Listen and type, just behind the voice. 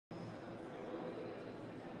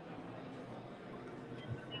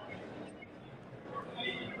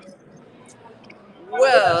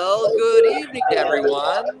evening,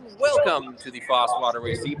 everyone. Welcome to the Foss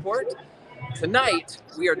Waterway Seaport. Tonight,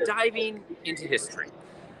 we are diving into history.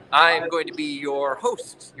 I'm going to be your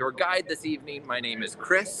host, your guide this evening. My name is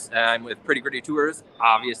Chris. I'm with Pretty Gritty Tours.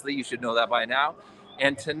 Obviously, you should know that by now.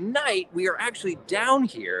 And tonight, we are actually down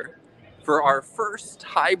here for our first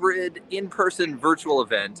hybrid in-person virtual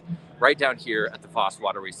event right down here at the Foss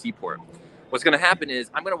Waterway Seaport. What's going to happen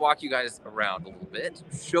is I'm going to walk you guys around a little bit,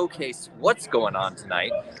 showcase what's going on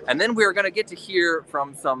tonight, and then we're going to get to hear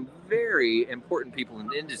from some very important people in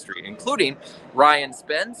the industry, including Ryan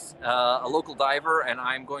Spence, a local diver, and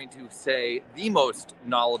I'm going to say the most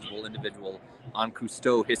knowledgeable individual on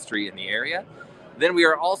Cousteau history in the area. Then we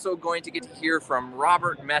are also going to get to hear from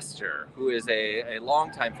Robert Mester, who is a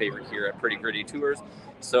longtime favorite here at Pretty Gritty Tours.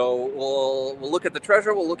 So we'll look at the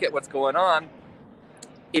treasure, we'll look at what's going on.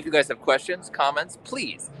 If you guys have questions, comments,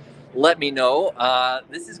 please let me know.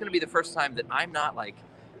 This is going to be the first time that I'm not like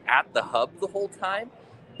at the hub the whole time,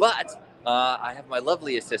 but I have my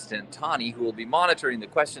lovely assistant, Tani, who will be monitoring the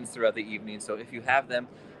questions throughout the evening. So if you have them,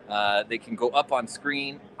 they can go up on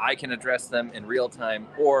screen. I can address them in real time,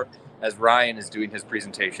 or as Ryan is doing his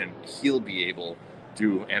presentation, he'll be able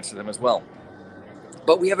to answer them as well.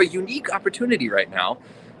 But we have a unique opportunity right now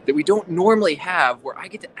that we don't normally have, where I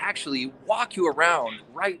get to actually walk you around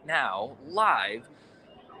right now, live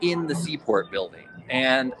in the Seaport building.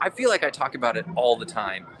 And I feel like I talk about it all the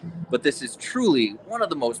time, but this is truly one of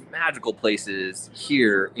the most magical places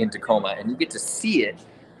here in Tacoma, and you get to see it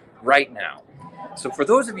right now. So for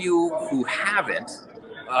those of you who haven't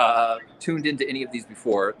tuned into any of these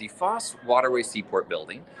before, the Foss Waterway Seaport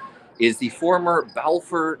building is the former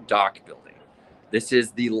Balfour Dock building. This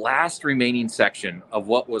is the last remaining section of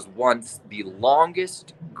what was once the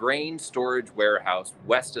longest grain storage warehouse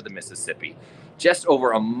west of the Mississippi. Just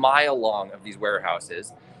over a mile long of these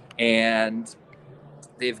warehouses. And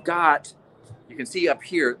they've got, you can see up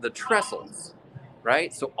here, the trestles,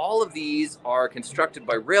 right? So all of these are constructed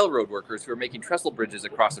by railroad workers who are making trestle bridges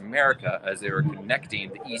across America as they were connecting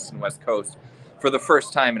the East and West Coast for the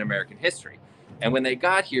first time in American history. And when they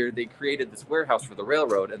got here, they created this warehouse for the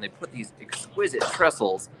railroad, and they put these exquisite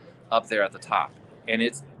trestles up there at the top. And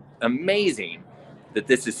it's amazing that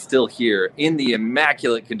this is still here in the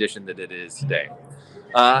immaculate condition that it is today.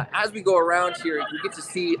 As we go around here, you get to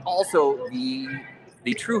see also the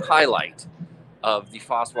true highlight of the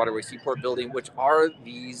Foss Waterway Seaport building, which are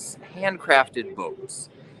these handcrafted boats.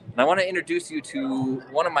 And I want to introduce you to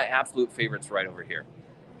one of my absolute favorites right over here.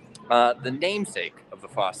 The namesake of the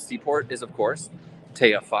Foss Seaport is, of course,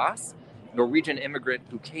 Thea Foss, Norwegian immigrant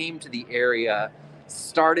who came to the area,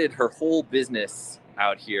 started her whole business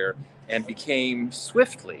out here, and became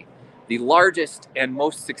swiftly the largest and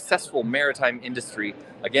most successful maritime industry,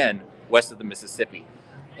 again, west of the Mississippi.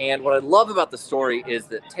 And what I love about the story is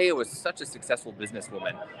that Thea was such a successful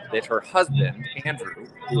businesswoman that her husband, Andrew,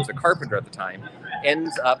 who was a carpenter at the time,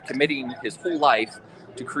 ends up committing his whole life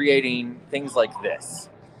to creating things like this.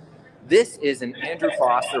 This is an Andrew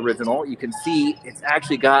Foss original. You can see it's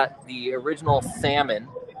actually got the original salmon,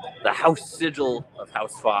 the house sigil of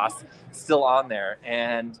House Foss, still on there.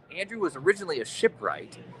 And Andrew was originally a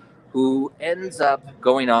shipwright who ends up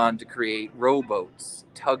going on to create rowboats,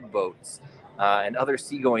 tugboats, and other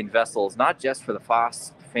seagoing vessels, not just for the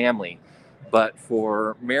Foss family, but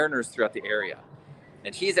for mariners throughout the area.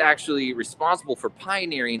 And he's actually responsible for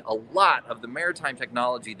pioneering a lot of the maritime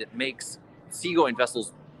technology that makes seagoing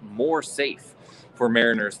vessels more safe for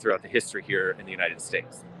mariners throughout the history here in the United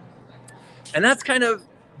States. And that's kind of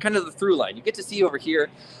the through line. You get to see over here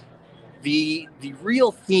the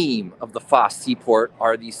real theme of the Foss Seaport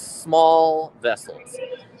are these small vessels,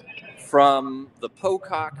 from the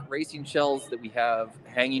Pocock racing shells that we have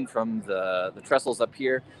hanging from the trestles up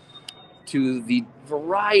here to the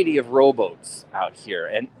variety of rowboats out here.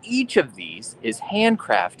 And each of these is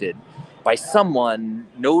handcrafted by someone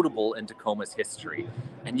notable in Tacoma's history.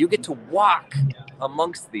 And you get to walk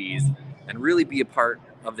amongst these and really be a part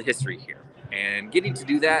of the history here. And getting to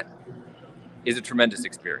do that is a tremendous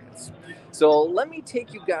experience. So let me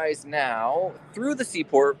take you guys now through the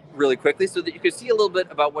Seaport really quickly so that you can see a little bit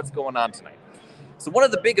about what's going on tonight. So one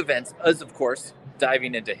of the big events is, of course,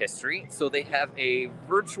 diving into history. So they have a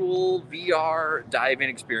virtual VR diving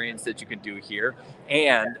experience that you can do here.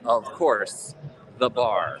 And, of course, the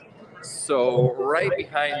bar. So right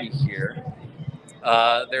behind me here,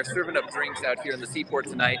 they're serving up drinks out here in the Seaport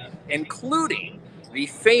tonight, including the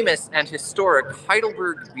famous and historic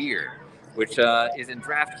Heidelberg beer, which is in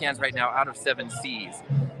draft cans right now out of 7 Seas.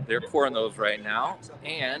 They're pouring those right now.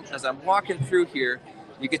 And as I'm walking through here,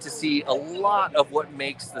 you get to see a lot of what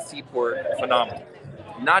makes the Seaport phenomenal.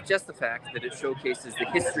 not just the fact that it showcases the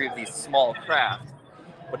history of these small craft,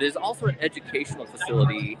 but it is also an educational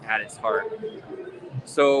facility at its heart.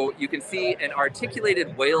 So you can see an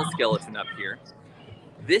articulated whale skeleton up here.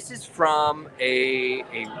 This is from a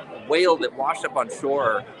whale that washed up on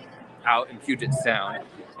shore out in Puget Sound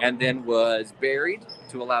and then was buried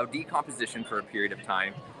to allow decomposition for a period of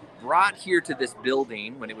time, brought here to this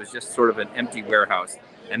building when it was just sort of an empty warehouse,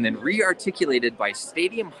 and then re-articulated by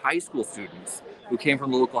Stadium High School students who came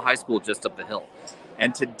from the local high school just up the hill.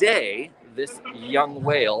 And today, this young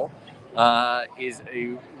whale is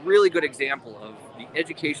a really good example of the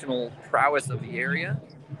educational prowess of the area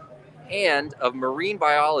and of marine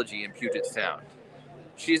biology in Puget Sound.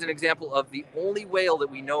 She's an example of the only whale that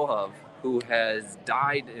we know of who has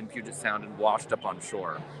died in Puget Sound and washed up on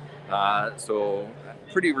shore. So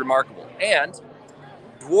pretty remarkable. And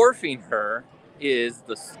dwarfing her is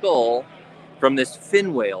the skull from this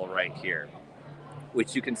fin whale right here,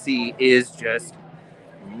 which you can see is just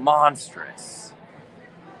monstrous.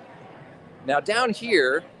 Now down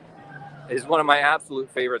here is one of my absolute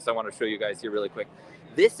favorites I want to show you guys here really quick.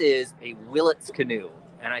 This is a Willits canoe,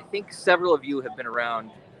 and I think several of you have been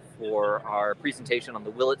around for our presentation on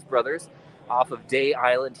the Willits brothers off of Day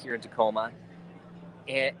Island here in Tacoma,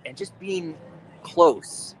 and just being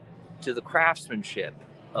close to the craftsmanship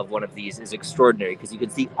of one of these is extraordinary, because you can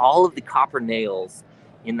see all of the copper nails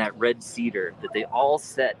in that red cedar that they all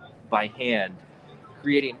set by hand,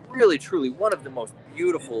 creating really truly one of the most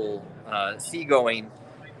beautiful seagoing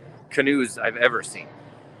canoes I've ever seen.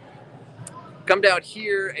 Come down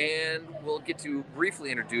here and we'll get to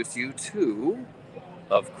briefly introduce you to,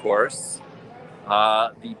 of course,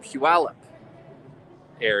 the Puyallup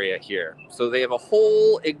area here. So they have a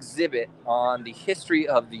whole exhibit on the history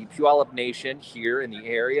of the Puyallup Nation here in the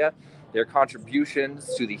area, their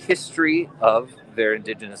contributions to the history of their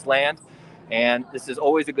indigenous land. And this is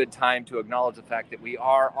always a good time to acknowledge the fact that we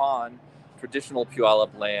are on traditional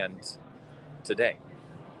Puyallup land today.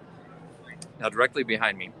 Now, directly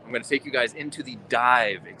behind me, I'm going to take you guys into the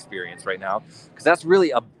dive experience right now, because that's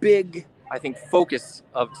really a big, I think, focus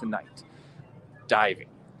of tonight, diving.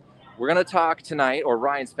 We're going to talk tonight, or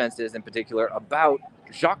Ryan Spence is in particular, about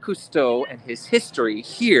Jacques Cousteau and his history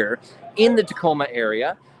here in the Tacoma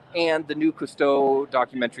area and the new Cousteau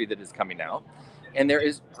documentary that is coming out. And there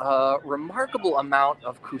is a remarkable amount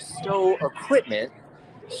of Cousteau equipment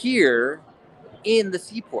here in the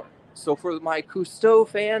seaport. So for my Cousteau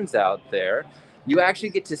fans out there, you actually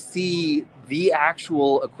get to see the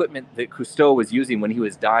actual equipment that Cousteau was using when he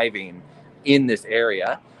was diving in this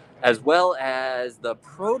area, as well as the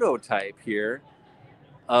prototype here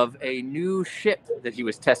of a new ship that he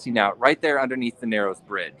was testing out right there underneath the Narrows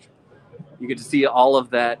Bridge. You get to see all of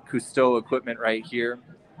that Cousteau equipment right here.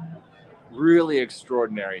 Really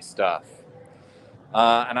extraordinary stuff.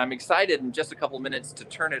 And I'm excited in just a couple minutes to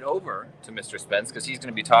turn it over to Mr. Spence, because he's going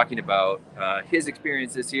to be talking about his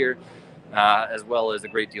experiences here, as well as a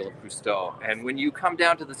great deal of Cousteau. And when you come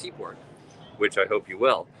down to the seaport, which I hope you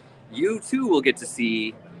will, you too will get to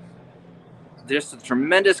see just a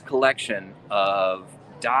tremendous collection of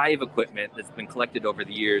dive equipment that's been collected over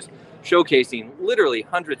the years, showcasing literally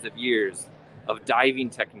hundreds of years of diving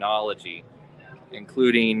technology,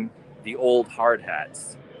 including the old hard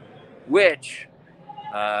hats, which,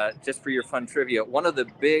 just for your fun trivia, one of the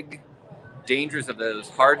big dangers of those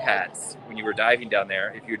hard hats when you were diving down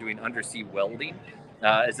there, if you're doing undersea welding,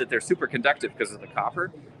 is that they're super conductive because of the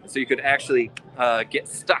copper. So you could actually get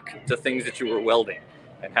stuck to things that you were welding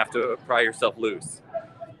and have to pry yourself loose.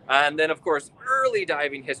 And then, of course, early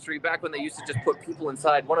diving history, back when they used to just put people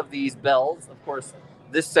inside one of these bells. Of course,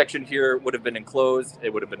 this section here would have been enclosed.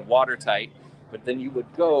 It would have been watertight. But then you would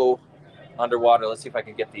go underwater. Let's see if I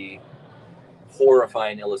can get the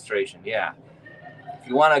horrifying illustration. Yeah. If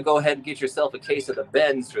you want to go ahead and get yourself a case of the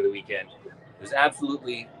bends for the weekend, there's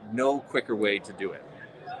absolutely no quicker way to do it.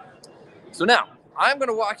 So now, I'm going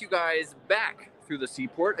to walk you guys back through the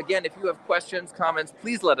seaport. Again, if you have questions, comments,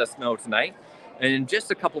 please let us know tonight. And in just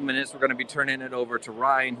a couple minutes, we're going to be turning it over to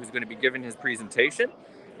Ryan, who's going to be giving his presentation.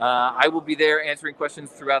 I will be there answering questions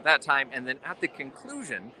throughout that time. And then at the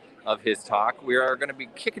conclusion of his talk, we are going to be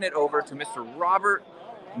kicking it over to Mr. Robert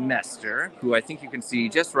Mester, who I think you can see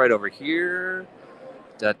just right over here.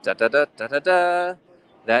 That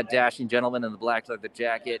dashing gentleman in the black leather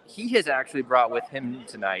jacket. He has actually brought with him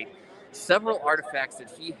tonight several artifacts that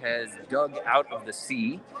he has dug out of the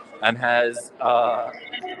sea and has, I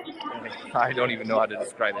don't even know how to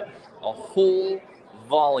describe it, a whole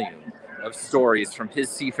volume of stories from his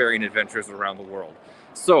seafaring adventures around the world.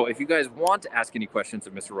 So if you guys want to ask any questions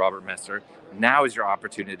of Mr. Robert Mester, now is your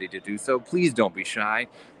opportunity to do so. Please don't be shy.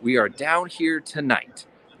 We are down here tonight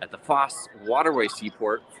at the Foss Waterway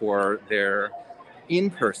Seaport for their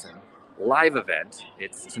in-person live event.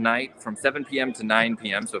 It's tonight from 7 p.m. to 9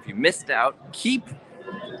 p.m. So if you missed out, keep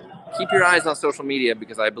your eyes on social media,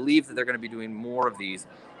 because I believe that they're going to be doing more of these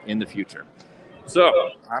in the future. So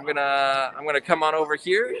I'm gonna come on over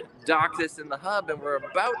here, dock this in the hub, and we're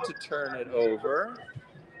about to turn it over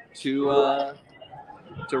to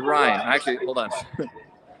Ryan. Actually, hold on.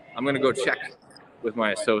 I'm gonna go check with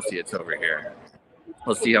my associates over here.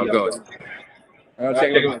 Let's see how it goes. I'll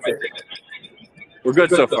check with my associates. We're good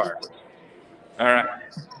so far. All right.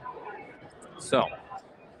 So,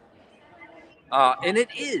 and it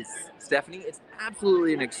is, Stephanie, it's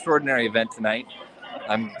absolutely an extraordinary event tonight.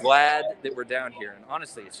 I'm glad that we're down here, and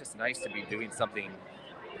honestly, it's just nice to be doing something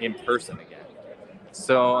in person again.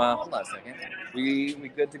 So, hold on a second. We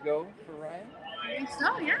good to go for Ryan? I think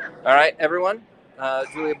so, yeah. All right, everyone.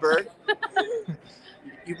 Julia Berg.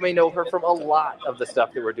 You may know her from a lot of the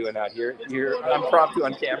stuff that we're doing out here. I'm impromptu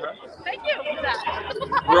on camera. Thank you for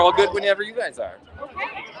that. We're all good whenever you guys are.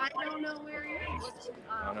 Okay, I don't know where he is.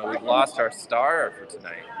 I don't know, we've lost our star for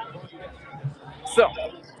tonight. So,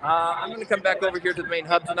 I'm going to come back over here to the main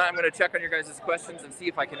hub tonight. I'm going to check on your guys' questions and see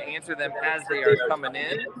if I can answer them as they are coming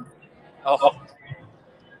in. Oh,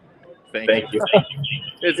 thank you.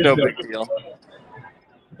 It's no big deal.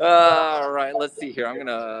 All right, let's see here. I'm going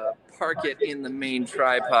to park it in the main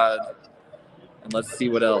tripod, and let's see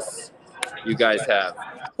what else you guys have.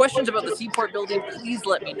 Questions about the Seaport building, please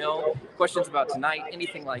let me know. Questions about tonight,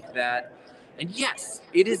 anything like that. And yes,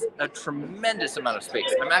 it is a tremendous amount of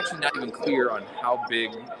space. I'm actually not even clear on how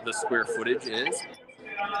big the square footage is.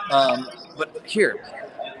 But here,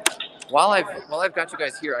 while I've got you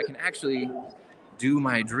guys here, I can actually do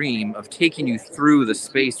my dream of taking you through the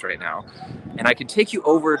space right now. And I can take you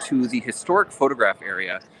over to the historic photograph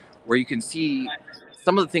area where you can see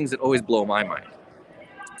some of the things that always blow my mind.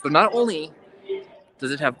 So not only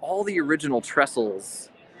does it have all the original trestles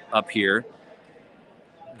up here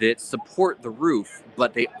that support the roof,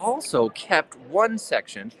 but they also kept one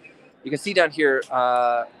section. You can see down here,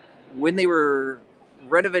 when they were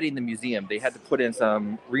renovating the museum, they had to put in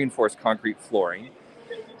some reinforced concrete flooring,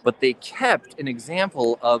 but they kept an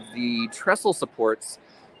example of the trestle supports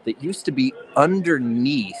that used to be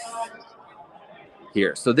underneath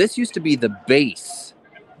here. So this used to be the base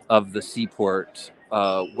of the Seaport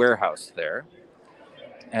warehouse there.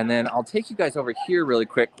 And then I'll take you guys over here really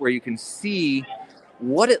quick where you can see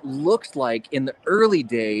what it looked like in the early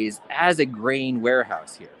days as a grain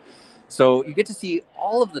warehouse here. So you get to see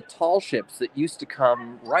all of the tall ships that used to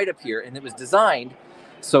come right up here, and it was designed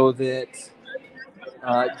so that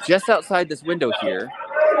just outside this window here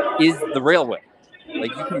is the railway.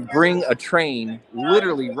 Like, you can bring a train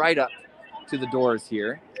literally right up to the doors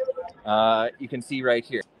here. You can see right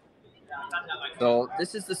here. So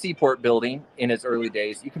this is the Seaport building in its early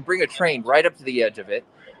days. You can bring a train right up to the edge of it,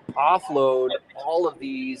 offload all of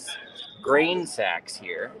these grain sacks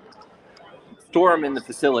here, store them in the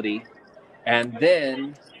facility, and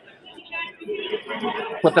then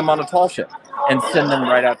put them on a tall ship and send them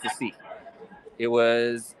right out to sea. It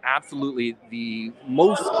was absolutely the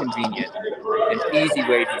most convenient and easy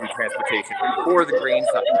way to do transportation before the grain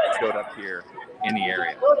side showed up here in the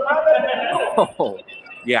area. Oh,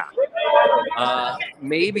 yeah.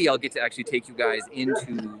 Maybe I'll get to actually take you guys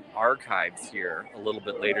into archives here a little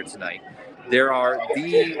bit later tonight. There are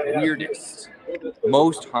the weirdest,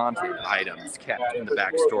 most haunted items kept in the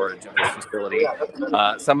back storage of this facility.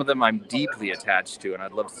 Some of them I'm deeply attached to, and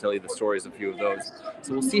I'd love to tell you the stories of a few of those.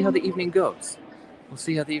 So we'll see how the evening goes. We'll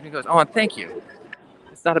see how the evening goes. Oh, and thank you.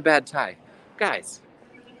 It's not a bad tie. Guys,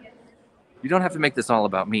 you don't have to make this all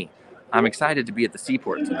about me. I'm excited to be at the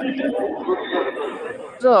Seaport tonight.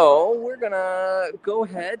 So we're gonna go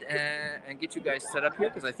ahead and get you guys set up here,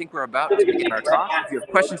 because I think we're about to begin our talk. If you have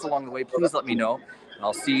questions along the way, please let me know.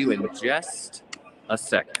 I'll see you in just a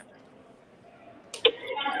second.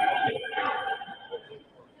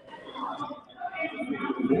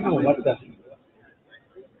 What the?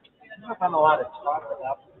 I'm allowed to talk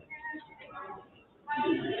about.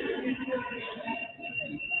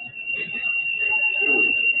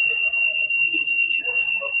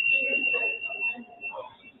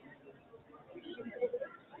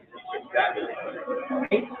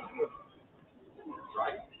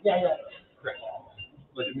 Yeah. Correct.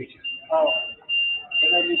 Pleasure to meet you. Oh.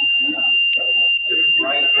 It's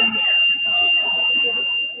right in there.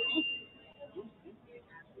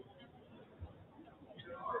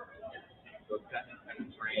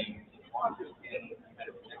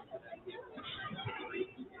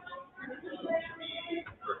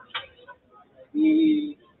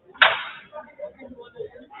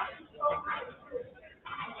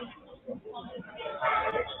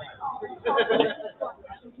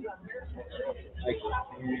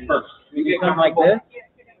 something like this.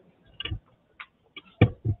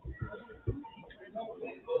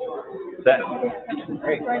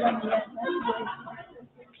 Great.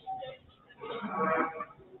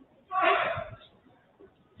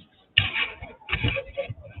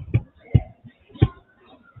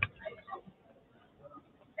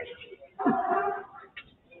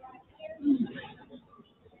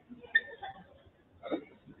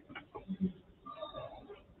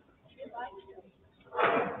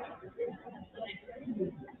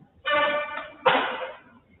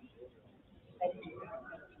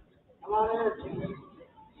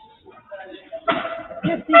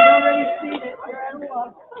 Gypsy's already seen it. You're out of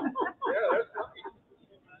luck.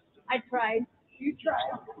 I tried. You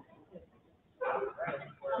tried.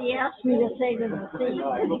 He asked me to say to the sea.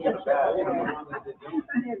 I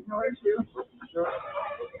ignored you.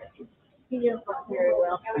 He didn't look very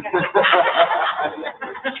well.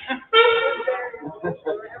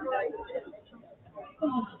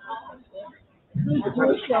 Who's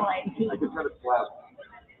still IP?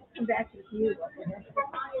 I'm back to you.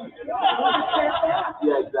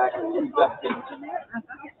 Yeah, exactly.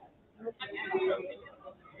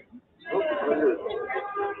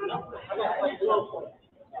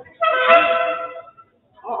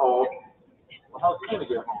 Uh-oh. Well, how's he gonna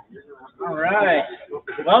get home? All right.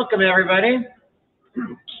 Welcome, everybody.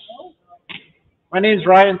 My name is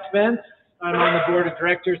Ryan Spence. I'm on the board of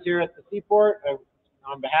directors here at the Seaport.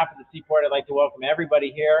 On behalf of the Seaport, I'd like to welcome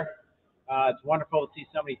everybody here. It's wonderful to see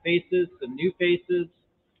so many faces, some new faces,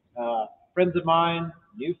 friends of mine,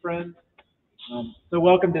 new friends. So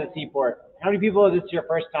welcome to the Seaport. How many people is this your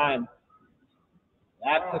first time?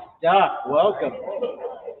 That's the stuff. Welcome.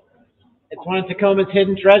 It's one of Tacoma's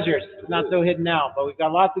hidden treasures. It's not so hidden now, but we've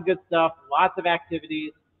got lots of good stuff, lots of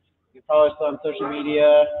activities. You can follow us on social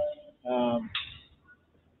media,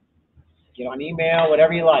 get on email,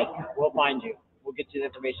 whatever you like. We'll find you. We'll get you the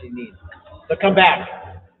information you need. So come back.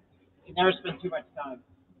 You can never spend too much time.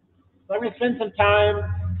 So I'm going to spend some time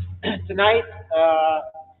tonight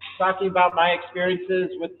talking about my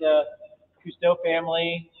experiences with the Cousteau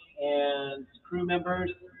family and crew members,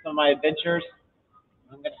 some of my adventures.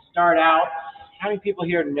 I'm going to start out. How many people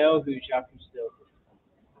here know who Jacques Cousteau is?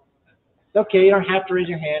 It's okay, you don't have to raise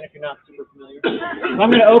your hand if you're not super familiar. I'm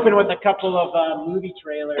going to open with a couple of movie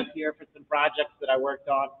trailers here for some projects that I worked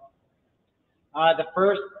on. The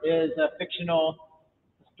first is a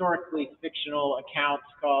historically fictional account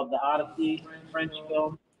called The Odyssey, French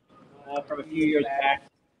film from a few years back.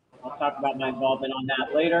 I'll talk about my involvement on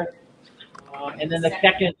that later. And then the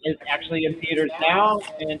second is actually in theaters now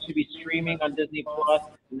and should be streaming on Disney Plus,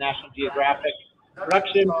 the National Geographic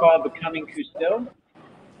production called Becoming Cousteau.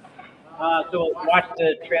 So we'll watch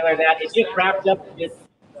the trailer of that. It just wrapped up its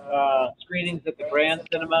screenings at the Grand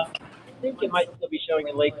Cinema. I think it might still be showing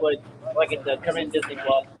in Lakewood. Like I said, coming to Disney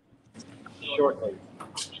Plus shortly.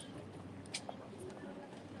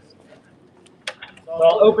 So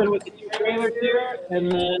I'll open with the two trailers here,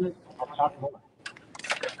 and then I'll talk more.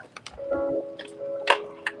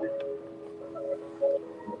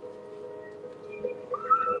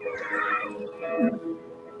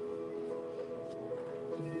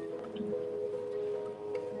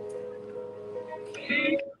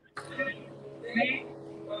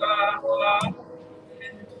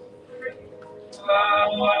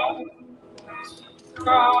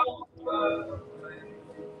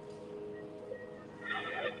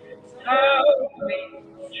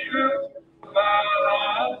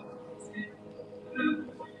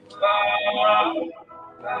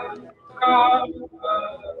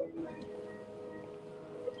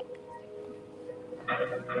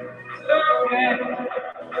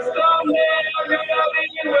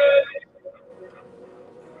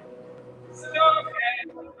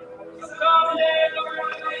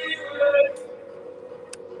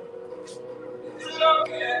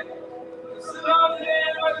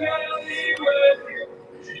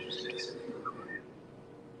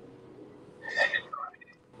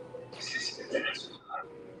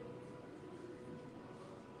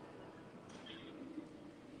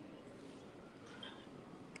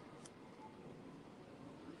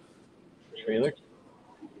 Trailer.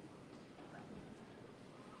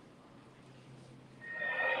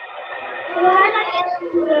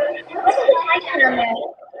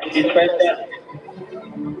 It's fantastic.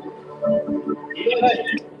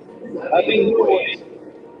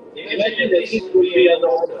 Imagine that this would be an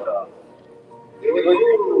altar. There were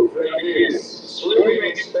rules like this, swimming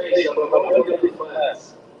in space above abundant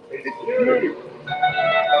class. It's beautiful.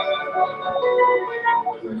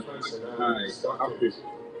 When my friends and I started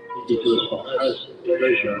into a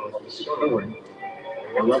pleasure of discovering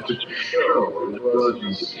I love to show as well as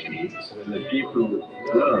you see, and the people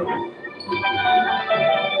love.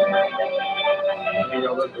 You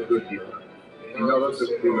know, that's a good deal. You know, that's a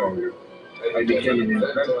good deal. I became an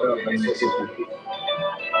inventor by necessity.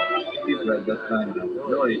 People at that time had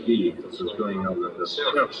no idea what was going on with the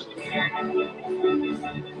surface. I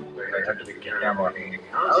had to be camera in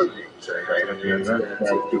housing, so I had to invent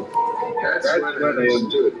that too. That's when I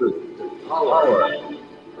understood the power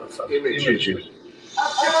of images.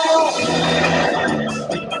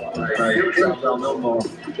 My films are no more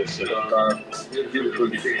just beautiful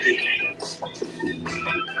depictions.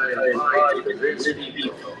 I invite the great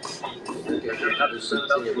people that have to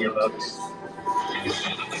something about this.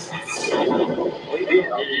 Maybe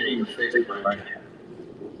I'll even take my hand.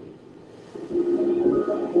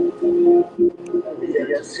 I began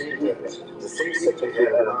to see that the things that we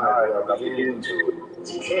had in mind are beginning to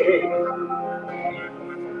decay.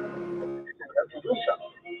 We have to do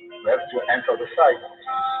something. We have to enter the cycle.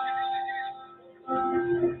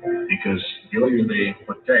 Because you only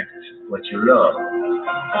protect what you love.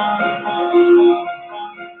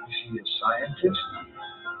 You see a scientist,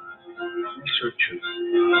 researcher,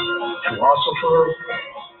 philosopher,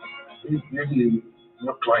 he really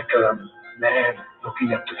looked like a man looking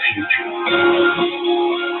at the future.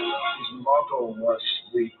 His motto was,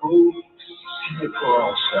 we go see it for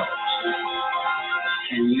ourselves.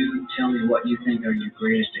 Can you tell me what you think are your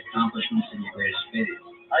greatest accomplishments and your greatest failures?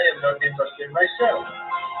 I am not interested in myself.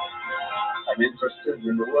 I'm interested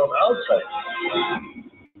in the world outside.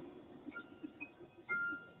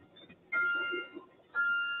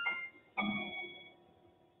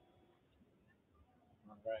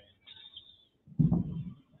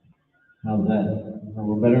 How's that? A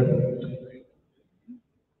little better?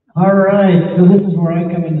 All right, so this is where I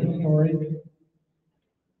come into the story.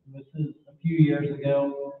 This is a few years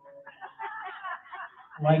ago.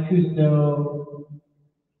 Like Cousteau,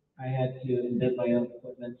 I had to invent my own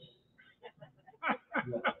equipment.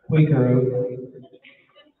 Quaker oat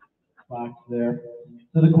box there.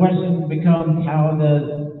 So the question becomes, how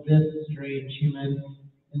does this strange human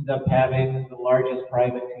end up having the largest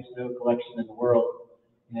private Cousteau collection in the world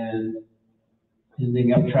and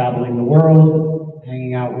ending up traveling the world,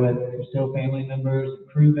 hanging out with Cousteau family members,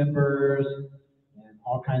 crew members, and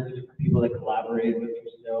all kinds of different people that collaborated with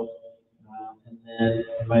Cousteau. And then,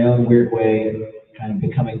 in my own weird way, kind of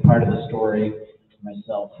becoming part of the story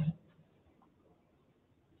myself.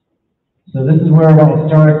 So this is where it all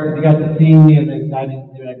starts. You got to see me, and the exciting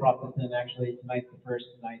thing, I brought this in actually tonight's the first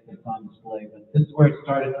night that's on display. But this is where it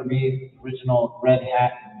started for me, the original red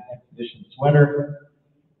hat and expedition sweater.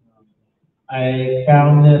 I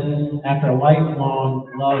found this after a lifelong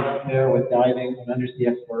love affair with diving and undersea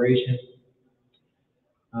exploration.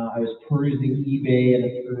 I was perusing eBay in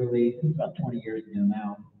its early, it was about 20 years ago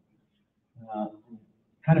now,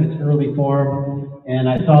 kind of its early form, and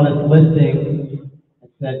I saw this listing that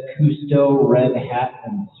said Cousteau red hat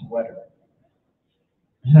and sweater.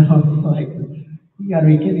 And I was like, you gotta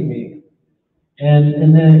be kidding me.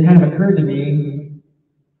 And then it kind of occurred to me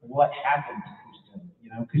what happened to Cousteau. You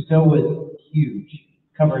know, Cousteau was huge.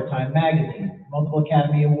 Cover of Time magazine, multiple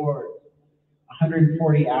Academy Awards,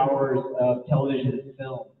 140 hours of television and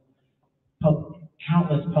film,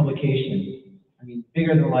 countless publications. I mean,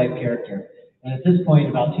 bigger than life character. And at this point,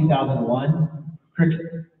 about 2001,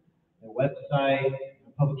 cricket, the website,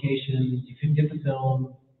 publications, you couldn't get the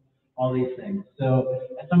film, all these things. So,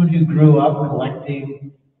 as someone who grew up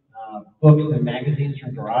collecting books and magazines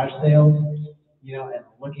from garage sales, you know, and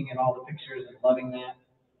looking at all the pictures and loving that,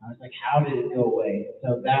 I was like, how did it go away?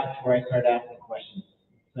 So that's where I started asking questions.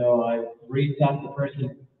 So I reached out to the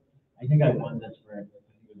person. I think I won this for, I think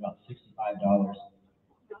it was about $65.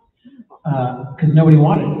 Because nobody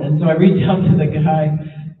wanted it. And so I reached out to the guy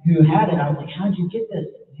who had it. I was like, how'd you get this?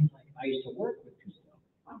 And he's like, I used to work with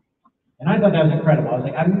Cousteau. And I thought that was incredible. I was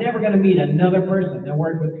like, I'm never going to meet another person that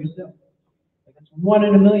worked with Cousteau. Like, it's 1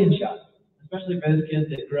 in a million shot, especially for those kids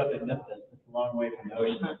that grew up in Memphis. It's a long way from the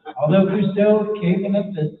ocean. Although Cousteau came to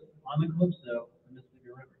Memphis on the Calypso, the Mississippi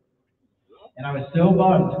River. And I was so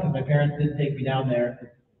bummed because my parents didn't take me down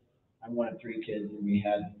there. I'm one of 3 kids and we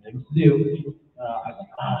had things to do. I was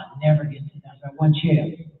like, never get to that. That's my one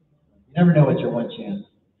chance. You never know what's your one chance.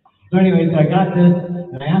 So anyway, so I got this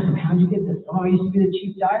and I asked him, how'd you get this? Oh, I used to be the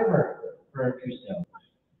chief diver for Cousteau.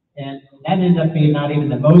 And that ended up being not even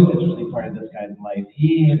the most interesting part of this guy's life.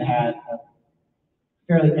 He had had a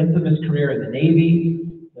fairly infamous career in the Navy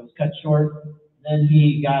that was cut short. Then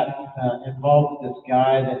he got involved with this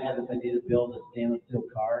guy that had this idea to build a stainless steel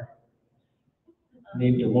car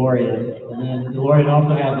named DeLorean. And then DeLorean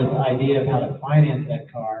also had this idea of how to finance that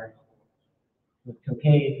car. with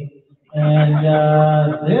cocaine. And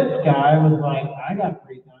this guy was like, I got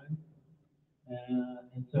free time.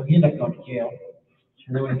 And so he ended up going to jail.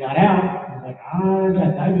 And then when he got out, he was like, I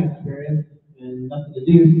got diving experience and nothing to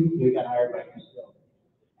do. So he got hired by Cousteau.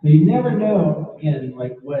 So you never know, again,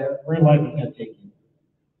 like where life is going to take you.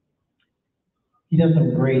 He does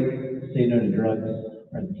some great say no to drugs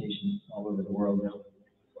presentations all over the world now.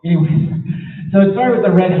 Anyway, so it started with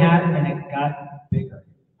the red hat and it got bigger.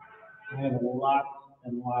 I have lots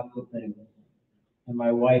and lots of things. And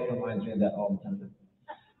my wife reminds me of that all the time.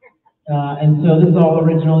 And so this is all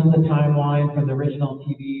original. This is a timeline from the original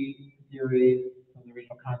TV series, from the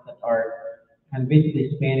original concept art, kind of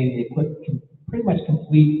basically spanning the pretty much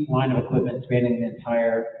complete line of equipment spanning the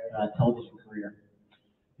entire television career.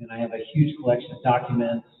 And I have a huge collection of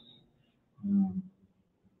documents,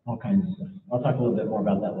 all kinds of stuff. I'll talk a little bit more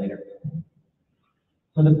about that later.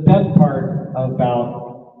 So the best part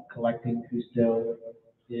about collecting Cousteau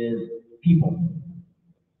is people.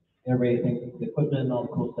 Everybody thinks it's the equipment and all the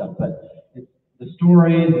cool stuff, but it's the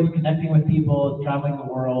stories, it's connecting with people, it's traveling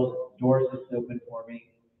the world, doors just open for me.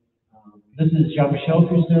 This is Jean-Michel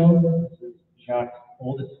Cousteau. This is Jacques'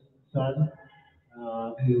 oldest son,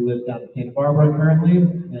 who lives down in Santa Barbara currently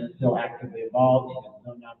and is still actively involved. He has his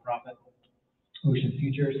own nonprofit, Ocean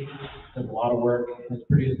Futures, does a lot of work, has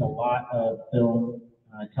produced a lot of film,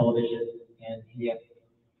 television, and he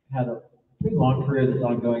had a pretty long career that's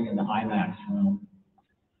ongoing in the IMAX realm.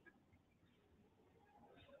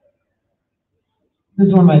 This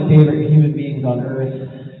is one of my favorite human beings on earth,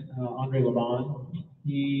 Andre Lebon.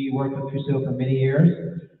 He worked with Cousteau for many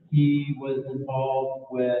years. He was involved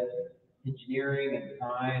with engineering and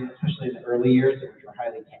design, especially in the early years, which were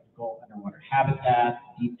highly technical, underwater habitats,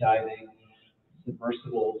 deep diving,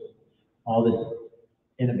 submersibles, all this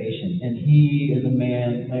innovation. And he is a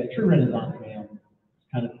man, a true Renaissance man.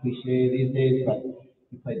 It's kind of cliche these days, but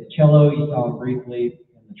he played the cello. You saw him briefly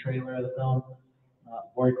in the trailer of the film.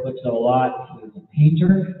 Ward clips it a lot. He was a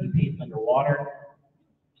painter. He paints underwater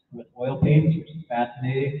with oil paints, which is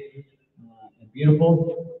fascinating and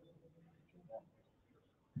beautiful.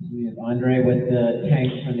 We have Andre with the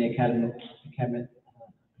tanks from the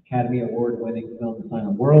Academy Award-winning film The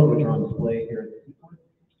Silent World, which are on display here at the Seaport.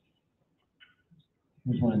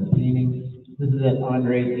 Here's one of the paintings. This is at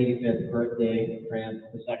Andre's 85th birthday in France.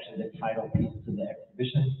 This is actually the title piece to the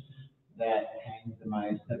exhibition that hangs in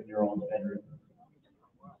my 7-year-old's bedroom.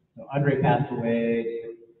 So Andre passed away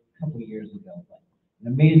a couple of years ago. But an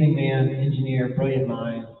amazing man, engineer, brilliant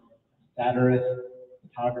mind, satirist,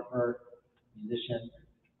 photographer, musician,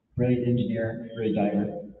 brilliant engineer, great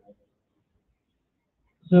diver.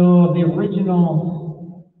 So the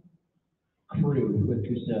original crew with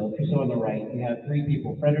Cousteau on the right, you have three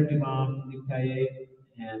people, Frederic Dumas, Luc Taillet,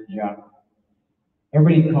 and Jacques.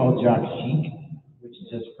 Everybody calls Jacques Chic, which is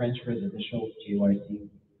just French for the initials JYC.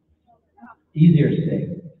 Easier to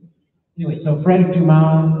say. Anyway, so Frederic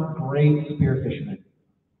Dumas, great spear fisherman.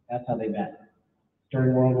 That's how they met.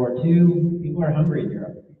 During World War II, people are hungry in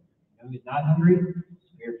Europe. You know who's not hungry?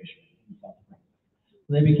 Spear fishermen in South France.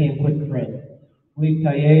 So they became quick friends. Luc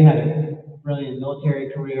Taillet had a brilliant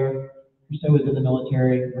military career. Cousteau was in the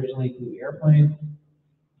military, originally flew airplanes,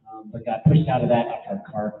 but got pushed out of that after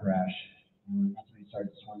a car crash. That's when he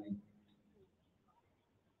started swimming.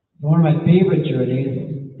 So one of my favorite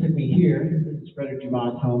journeys took me here. This is Frederic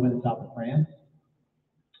Dumas' home in the south of France.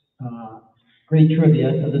 Great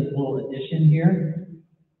trivia. So this little addition here,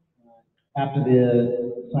 after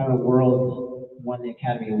the Silent World won the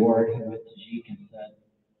Academy Award, he went to Jeek and said,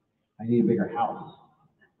 I need a bigger house.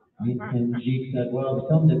 And Jeek said, well, the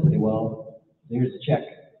film did pretty well, so here's a check.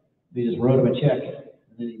 They just wrote him a check,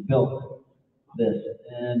 and then he built this.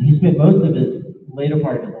 And he spent most of his later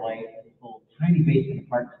part of his life in this little tiny basement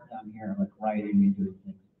apartment down here, like writing and doing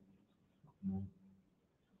things.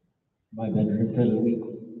 My bedroom for the week.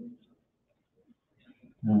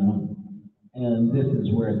 And this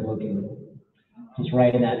is where it's located. Just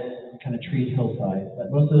right in that kind of treed hillside.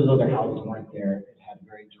 But most of those other houses weren't there. It had a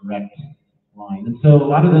very direct line. And so a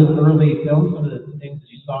lot of those early films, some of the things that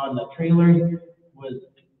you saw in the trailer was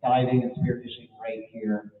diving and spearfishing right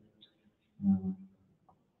here in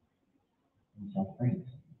South France.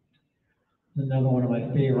 Another one of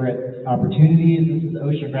my favorite opportunities. This is the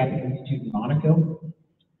Oceanographic Institute in Monaco.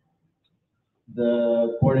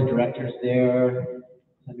 The board of directors there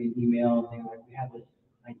sent me an email saying, like, we have this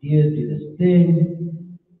idea to do this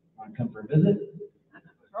thing. Want to come for a visit?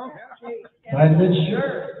 So I said,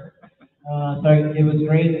 sure. So it was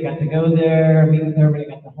great. I got to go there, meet with everybody,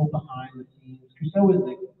 got the whole behind the scenes. Cousteau was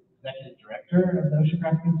the executive director of the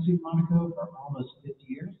Oceanographic Institute in Monaco for almost 50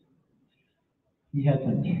 years. He he had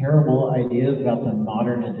some terrible ideas about some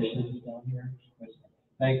modern additions down here, which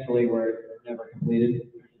thankfully were never completed.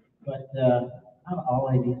 But not all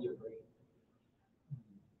ideas are great.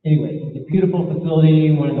 Anyway, it's a beautiful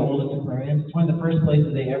facility, one of the oldest aquariums. It's one of the first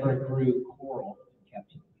places they ever grew coral in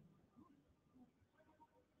captivity.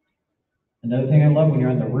 Another thing I love when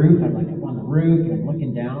you're on the roof, I'm on the roof and I'm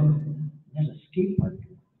looking down, there's a skate park.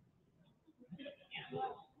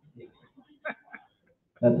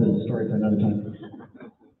 That's a story for another time.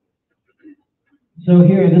 So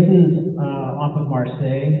here, this is off of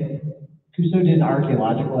Marseille. Cousteau did an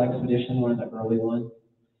archaeological expedition, one of the early ones,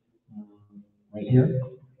 right here.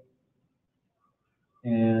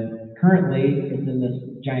 And currently, it's in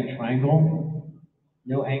this giant triangle.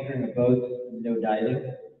 No anchoring of boats, no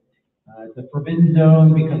diving. It's a forbidden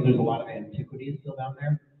zone because there's a lot of antiquities still down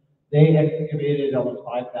there. They excavated almost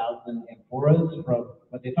 5,000 amphoras from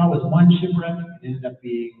what they thought was one shipwreck. It ended up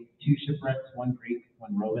being 2 shipwrecks, one Greek,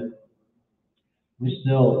 one Roman. There's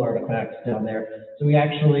still artifacts down there. So we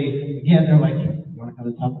actually, again, they're like, you want to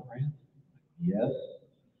come to south of France? Yes.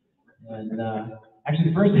 And actually,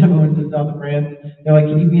 the first time I went to the south of France, they're like,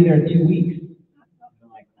 can you be there in 2 weeks?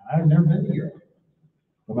 I'm like, I've never been to Europe.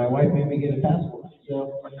 But my wife made me get a passport.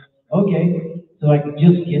 So, okay. So I could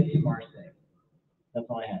just get to Marseille. That's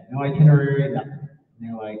all I had. No itinerary, nothing. And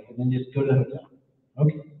they're like, and then just go to the hotel.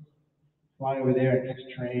 Okay. Fly over there and catch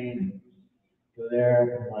a train and go there.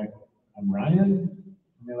 And I'm like, I'm Ryan.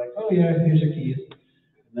 And they're like, oh yeah, here's your keys.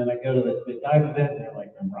 And then I go to this big dive event and they're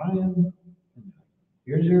like, I'm Ryan. And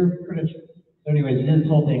here's your credentials. So anyways, we did this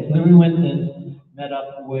whole thing. So then we went and met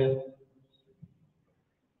up with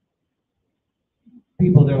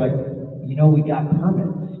people. They're like, you know, we got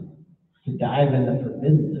permits to dive in the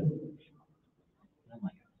forbidden zone. And I'm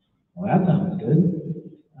like, well, that sounds good.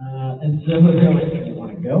 And so they're like, do you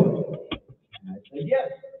want to go? And I said, yes.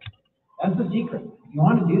 That's the secret. If you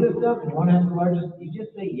want to do this stuff and you want to have the largest, you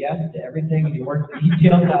just say yes to everything and you work the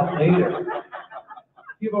details out later.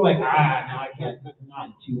 People are like, no, I can't.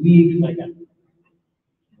 Not in 2 weeks. Like,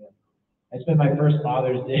 I spent my first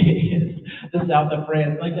Father's Day in the south of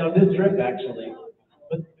France, like on this trip actually.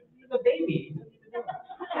 But he's a baby.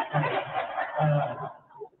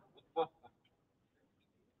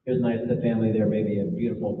 It was nice, the family there made me a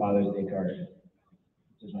beautiful Father's Day card.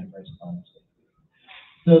 This is my first Father's Day.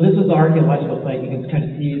 So this is the archaeological site. You can kind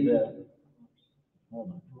of see the,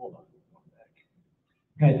 hold on,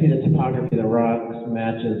 kind of see the topography of the rocks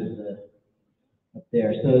matches up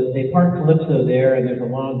there. So they parked Calypso there, and there's a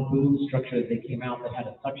long boom structure that they came out that had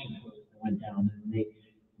a suction hose that went down, and they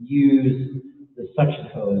used the suction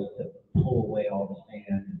hose to pull away all the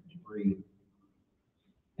sand and debris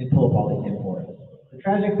and pull up all these amphoras. The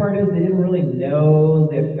tragic part is they didn't really know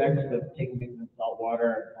the effects of taking things in salt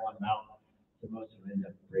water and pulling them out, so most of them ended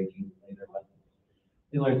up breaking later, but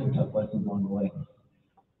they learned some tough lessons along the way.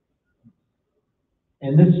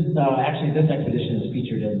 And this, actually, this expedition is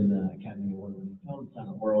featured in the Academy Award-winning film, Sound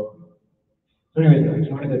of the World. So anyway, do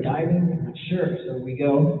you want to go diving? I'm like, sure. So we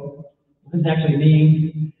go. This is actually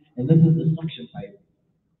me, and this is the suction pipe.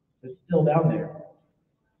 It's still down there.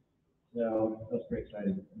 So that's pretty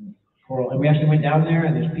exciting. Coral, and we actually went down there,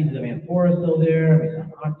 and there's pieces of amphora still there. We saw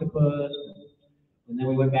an octopus, and then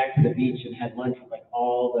we went back to the beach and had lunch with like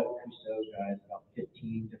all the Cousteau guys, about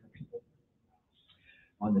 15 different people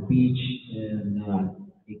on the beach, and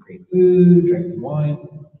ate great food, drank some wine.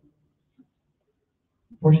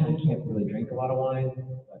 Unfortunately, I can't really drink a lot of wine,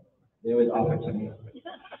 but they always offer it to me.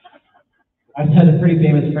 I've had a pretty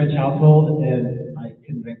famous French household, and I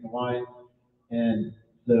couldn't drink the wine, and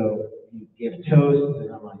so he gave a toast,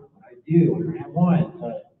 and I'm like, what do I do? I don't have wine. So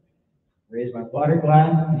I raised my water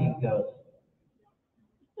glass, and he goes,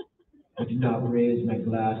 I do not raise my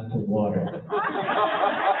glass to water.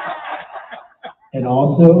 And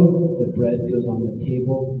also, the bread goes on the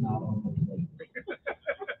table, not on the plate.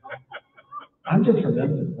 I'm just from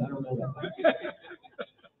Memphis. I don't know that.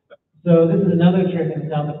 So this is another trip in the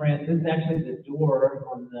south of France. This is actually the door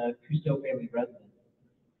on the Cousteau family residence.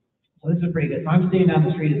 So this is pretty good. So I'm staying down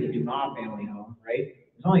the street at the Dumas family home, right?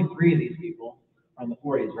 There's only 3 of these people from the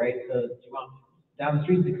 40s, right? So down the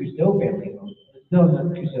street is the Cousteau family home. It's still in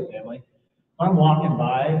the Cousteau family. I'm walking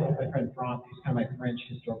by with my friend Franck, who's kind of my French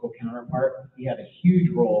historical counterpart. He had a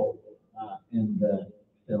huge role in the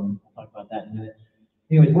film. I'll talk about that in a minute.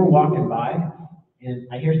 Anyways, we're walking by, and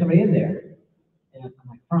I hear somebody in there. And I'm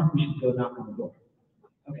like, Franck, we should go knock on the door.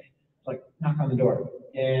 Okay. So like, knock on the door.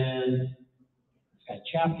 And this guy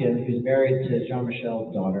Chapkin, who's married to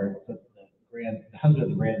Jean-Michel's daughter, the husband of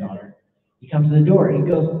the granddaughter, he comes to the door, and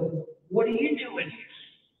he goes, what are you doing here?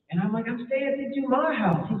 And I'm like, I'm staying at the Dumas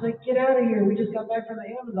house. He's like, get out of here. We just got back from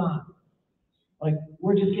the Amazon. like,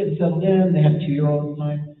 we're just getting settled in. They have 2-year-olds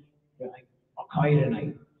tonight. They're like, I'll call you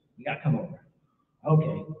tonight. You gotta come over.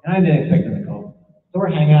 Okay. And I didn't expect them to call. So we're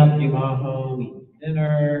hanging out at the Dumas home, eating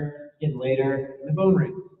dinner, getting later, and the phone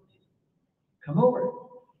rings. Come over.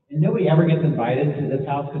 And nobody ever gets invited to this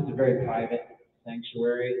house because it's a very private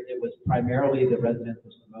sanctuary. It was primarily the residence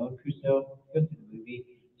of Simone Cousteau. Go to the movie.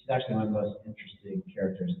 She's actually one of the most interesting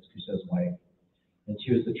characters. It's Cousteau's wife. And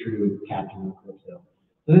she was the true captain of Calypso.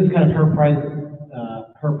 So this is kind of her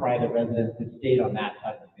private residence. It stayed on that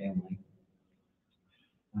side of the family.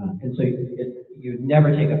 And so you would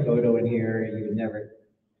never take a photo in here. You would never,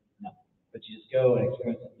 no. But you just go and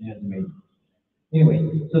experience it. And it's amazing.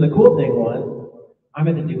 Anyway, so the cool thing was, I'm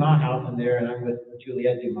at the Dumas house in there, and I'm with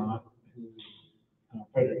Juliette Dumas, who's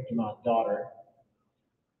Frederick Dumas' daughter.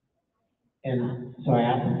 And so I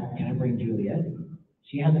asked them, can I bring Juliette?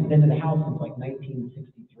 She hasn't been to the house since like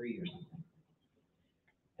 1963 or something.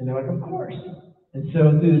 And they're like, of course. And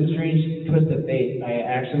so through the strange twist of fate, I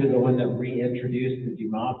actually was the one that reintroduced the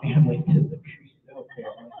Dumas family to the Cousteau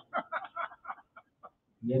family.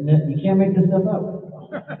 You can't make this stuff up.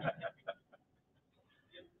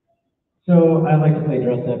 So I like to play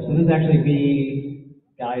dress up. So this is actually me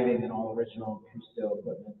diving in all original Cousteau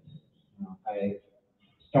equipment. I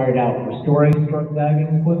started out restoring historic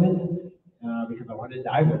diving equipment because I wanted to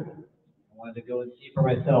dive with it. I wanted to go and see for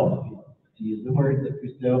myself, to use the words of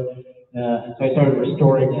Cousteau. And so I started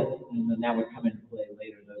restoring it, and then that would come into play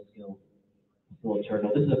later, those skills. Full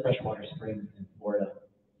turtle. This is a freshwater spring in Florida.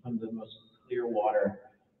 Some of the most clear water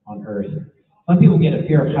on Earth. Some people get a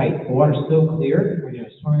fear of height. The water's so clear, when you're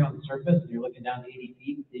swimming on the surface and you're looking down to 80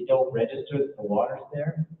 feet, they don't register that the water's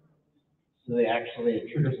there. So it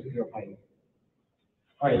triggers a fear of height.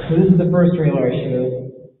 All right, so this is the first trailer I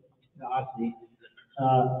showed, the Odyssey.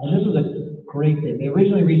 And this was a great thing. They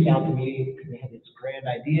originally reached out to me because they had this grand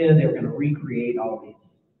idea. They were going to recreate all these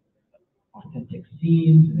authentic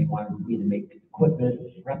scenes, and they wanted me to make equipment,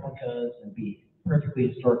 replicas, and be perfectly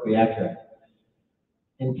historically accurate.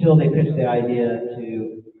 Until they pitched the idea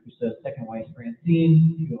to Cousteau's second wife,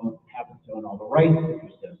 Francine, who happens to own all the rights to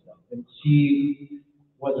Cousteau stuff. And she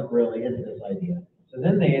wasn't really into this idea. So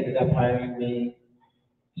then they ended up hiring me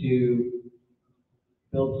to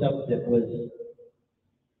build stuff that was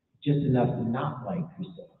just enough to not like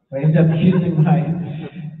Cousteau. So I ended up using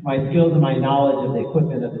my skills and my knowledge of the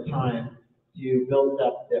equipment at the time to build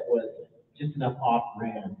stuff that was just enough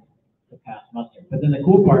off-brand to pass muster. But then the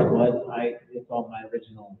cool part was it's all my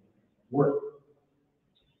original work.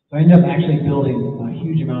 So I ended up actually building a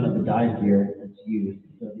huge amount of the dive gear that's used.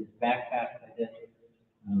 So these backpacks I did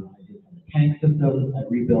some tank systems. I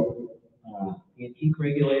rebuilt antique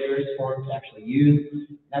regulators for them to actually use.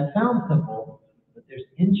 That sounds simple, but there's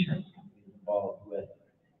insurance companies involved with it.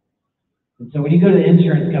 And so when you go to the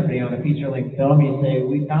insurance company on a feature-length film, you say,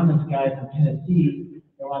 we found this guy from Tennessee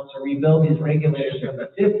that wants to rebuild these regulators from the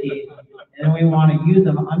 50s, and we want to use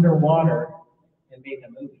them underwater and make a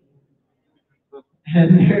movie.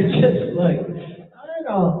 And they're just like, I don't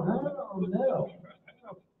know.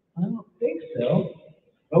 I don't think so.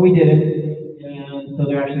 But we did it. And so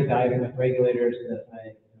they're actually diving with regulators that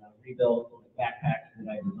I rebuilt, backpacks that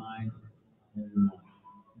I designed and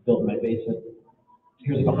built in my basement.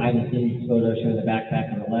 Here's a behind-the-scenes photo showing the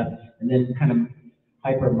backpack on the left, and then kind of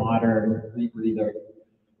hyper-modern rebreather.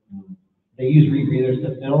 They use rebreathers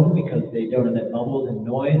to film because they don't emit bubbles and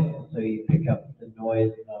noise, so you pick up the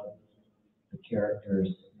noise of the characters,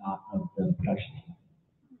 not of the production.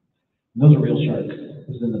 And those are real sharks.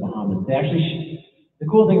 This is in the Bahamas. They actually, the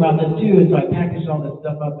cool thing about this too is I packaged all this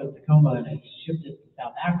stuff up in Tacoma and I shipped it to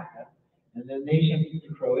South Africa, and then they shipped it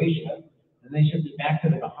to Croatia, and they shipped it back to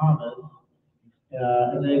the Bahamas.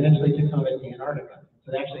 And they eventually took some of it to Antarctica.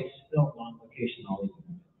 So they actually filmed on location all these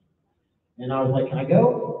things. And I was like, can I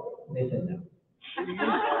go? And they said no.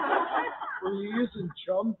 Were you using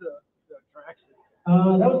chum to attract it?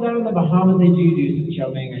 That was down in the Bahamas. They do some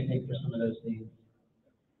chumming, I think, for some of those scenes.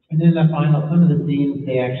 And then some of the scenes,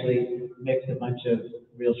 they actually mixed a bunch of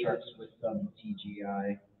real sharks with some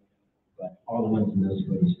CGI. But all the ones in those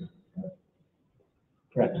footage.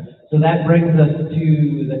 Correct. So that brings us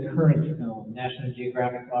to the current film, National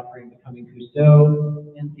Geographic offering Becoming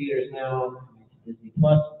Cousteau, in theaters now, coming to Disney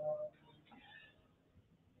Plus.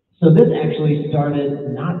 So this actually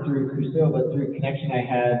started not through Cousteau, but through a connection I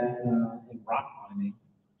had in rock climbing,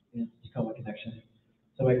 in Tacoma Connection.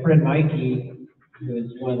 So my friend Mikey, who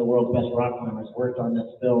is one of the world's best rock climbers, worked on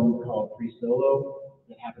this film called Free Solo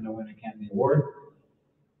that happened to win an Academy Award.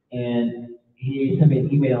 And he sent me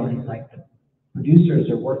an email and he's like, the producers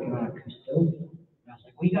are working on a Cousteau film. And I was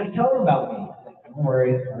like, well, you got to tell them about me. I was like, don't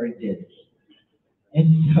worry, I already did.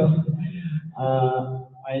 And so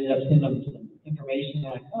I ended up sending them some information.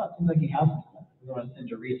 They're like, oh, it seems like you have some stuff. We want to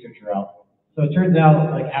send a researcher out. So it turns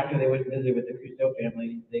out, like after they went to visit with the Cousteau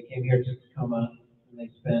family, they came here to Tacoma and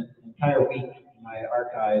they spent an entire week in my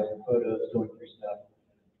archives and photos going through stuff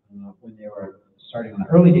when they were starting on the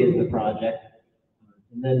early days of the project.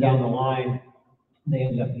 And then down the line, they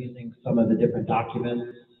ended up using some of the different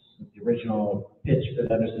documents, the original pitch for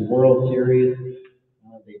the Undersea World series.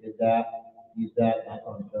 They did that, used that, that's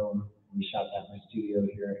on film. We shot that in my studio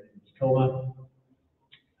here in Tacoma,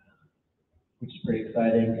 which is pretty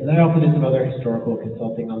exciting. And I also did some other historical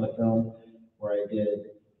consulting on the film, where I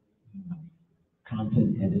did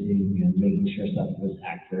content editing and making sure stuff was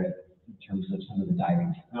accurate in terms of some of the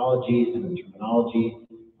diving technology, some of the terminology,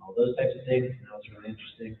 all those types of things. And that was really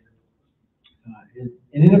interesting. It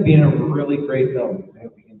ended up being a really great film. I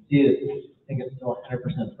hope you can see it. I think it's still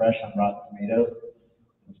 100% fresh on Rotten Tomatoes.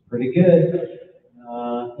 It's pretty good.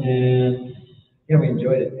 And yeah, we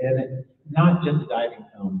enjoyed it. And it's not just a diving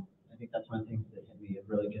film. I think that's one of the things that hit me. It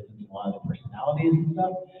really gets into a lot of the personalities and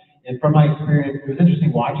stuff. And from my experience, it was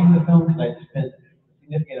interesting watching the film because I spent a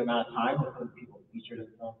significant amount of time with the people featured in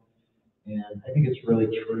the film. And I think it's really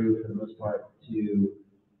true for the most part to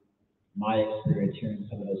my experience hearing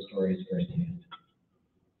some of those stories firsthand.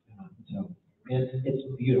 And it's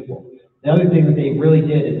beautiful. The other thing that they really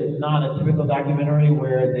did is it's not a typical documentary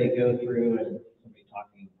where they go through and somebody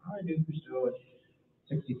talking, oh, I knew Cousteau at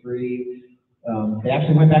 63. They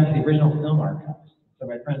actually went back to the original film archives. So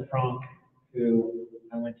my friend Franck, who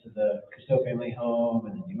I went to the Cousteau family home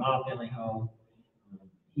and the Dumas family home,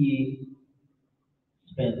 he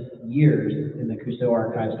spent years in the Cousteau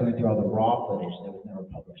archives going through all the raw footage that was never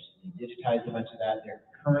published. He digitized a bunch of that. They're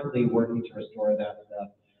currently working to restore that stuff.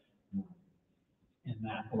 And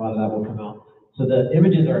that, a lot of that will come out. So the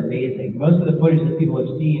images are amazing. Most of the footage that people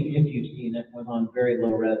have seen, if you've seen it, was on very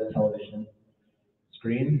low-res television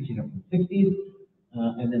screens, from the 60s,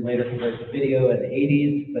 and then later converted to video in the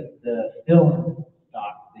 80s. But the film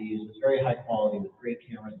stock they used was very high quality with great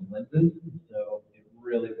cameras and lenses, so it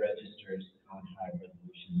really registers on high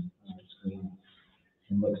resolution on the screen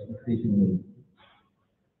and looks increasingly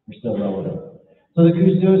still relevant. So the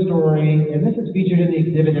Cousteau story, and this is featured in the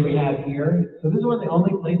exhibit that we have here. So this is one of the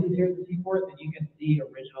only places here at the seaport that you can see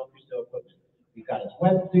original Cousteau equipment. We've got his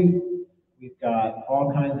wetsuit, we've got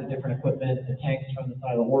all kinds of different equipment, the tanks from the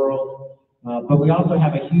side of the world, but we also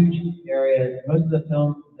have a huge area. Most of the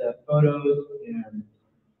photos and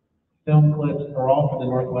film clips are all from the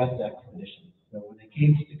Northwest expedition. So when they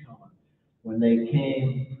came to Tacoma, when they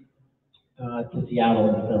came to Seattle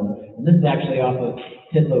in the film, and this is actually off of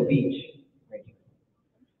Titlow Beach,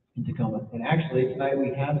 in Tacoma. And actually, tonight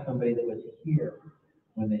we have somebody that was here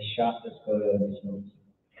when they shot this photo of these films.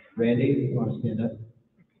 Randy, you want to stand up?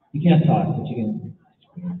 You can't talk, but you can.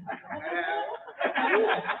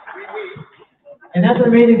 And that's an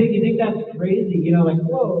amazing thing. You think that's crazy, like,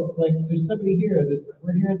 whoa, like there's somebody here.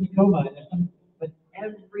 We're here in Tacoma, and there's some. But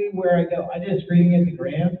everywhere I go, I did a screening at the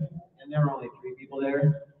Grand, and there were only 3 people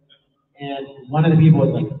there. And one of the people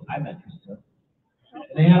was like, I met Cousteau.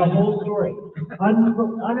 And they had a whole story,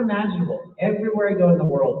 unimaginable. Everywhere I go in the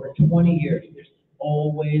world for 20 years, there's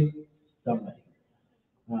always somebody.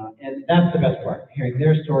 And that's the best part, hearing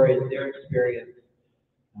their stories, their experience,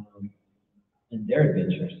 and their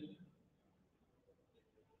adventures.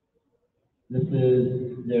 This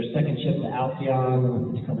is their second ship to Alcyon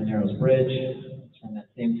with the Tacoma Narrows Bridge. It's from that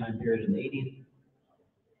same time period in the 80s.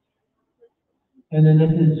 And then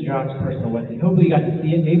this is Jacques' personal wetsuit. Hopefully you got to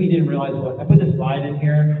see it. Maybe you didn't realize I put this slide in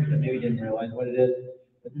here because maybe you didn't realize what it is.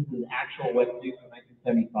 But this is an actual wetsuit from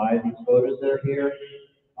 1975. These photos that are here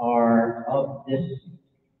are of this suit.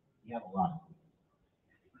 You have a lot of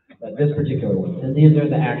them. But this particular one. And these are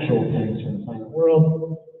the actual tanks from the Planet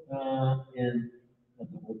World. And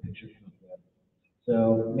that's the whole picture from the web.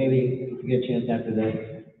 So maybe if you get a chance after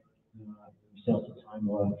this, you still have some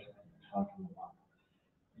time left talking about.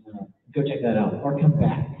 Go check that out, or come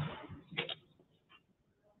back.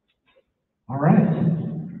 All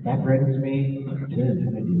right, that brings me to what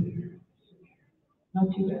I do here.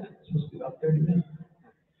 Not too bad. It's supposed to be about 30 minutes.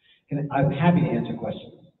 I'm happy to answer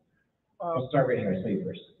questions. I'll start right here. I'll say you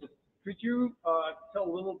first. Could you tell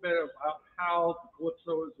a little bit about how the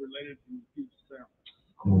Calypso is related to Cousteau?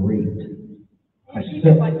 Great.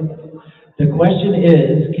 The question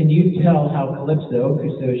is, can you tell how Calypso,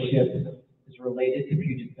 Cousteau's ship, is related to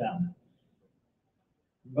Puget Sound?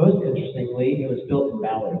 Most interestingly, it was built in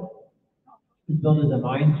Ballard. It was built as a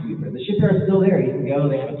minesweeper. The shipyard is still there. You can go.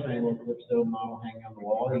 They have a tiny little Calypso model hanging on the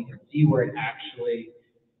wall. You can see where it actually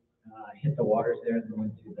hit the waters there and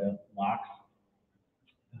went through the locks.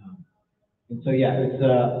 And so yeah, it's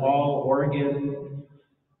all Oregon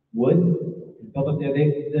wood. Built up there.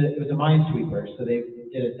 It was a minesweeper, so they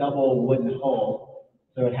did a double wooden hull,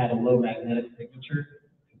 so it had a low magnetic signature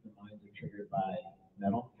because the mines are triggered by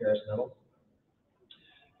metal, ferrous metals,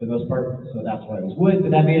 for the most part. So that's why it was wood.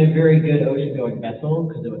 But that made a very good ocean-going vessel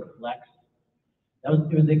because it would flex. It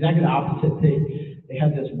was exactly the opposite. They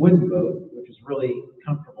had this wooden boat, which was really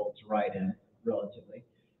comfortable to ride in, relatively.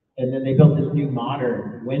 And then they built this new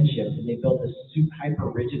modern windshield, and they built this hyper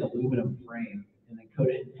rigid aluminum frame, and then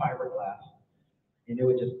coated it in fiberglass. And it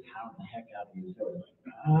would just pound the heck out of you. So it was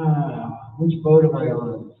like, which boat am I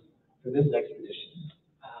on for this expedition?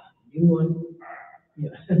 New one? Yeah.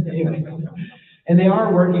 Anyway. And they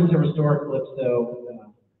are working to restore Calypso.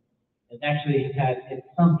 It's actually it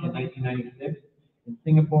sunk in 1996. In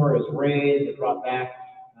Singapore, it was raised, it brought back.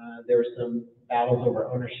 There were some battles over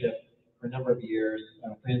ownership for a number of years.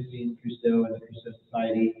 Francine Cousteau and the Cousteau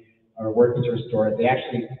Society are working to restore it. They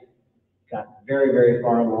actually got very, very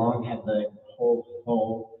far along, had the whole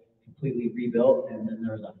hull completely rebuilt, and then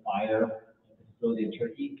there was a fire at the facility in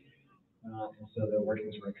Turkey. And so they're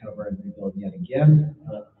working to recover and rebuild yet again.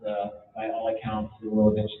 But by all accounts, it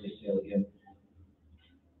will eventually sail again.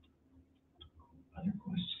 Other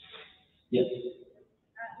questions? Yes.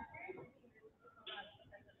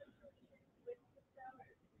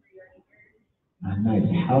 Nice.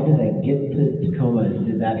 How did I get to Tacoma?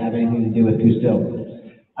 Did that have anything to do with Cousteau?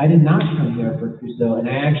 I did not come here for Cousteau, and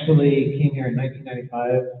I actually came here in 1995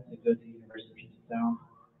 to go to the University of Sound.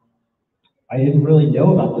 I didn't really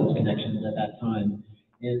know about those connections at that time.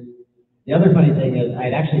 And the other funny thing is, I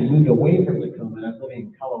had actually moved away from Tacoma, and I was living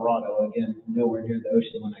in Colorado, again, nowhere near the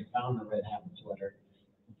ocean, when I found the Red Hat sweater.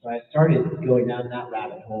 So I started going down that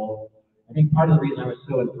rabbit hole. I think part of the reason I was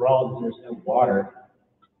so enthralled is there was no water.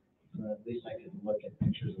 So at least I could look at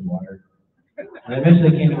pictures of water. And I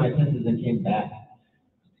eventually came to my senses and came back to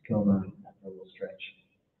Tacoma after a little stretch.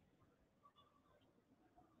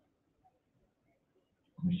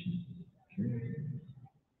 Questions?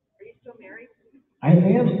 Are you still married? I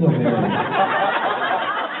am still married.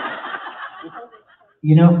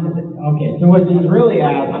 You know, okay, so what he's really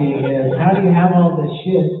asking is, how do you have all this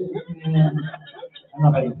shit? And I don't know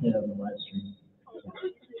if I can say that on the live stream.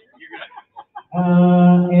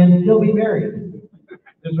 And still be married.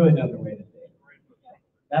 There's really no other way to say it.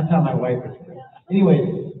 That's how my wife is.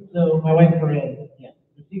 Anyways, so my wife Corinne, yes,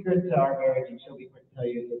 the secret to our marriage, and she'll be quick to tell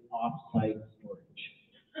you, is off-site storage.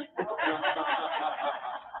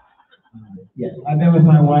 Yes, I've been with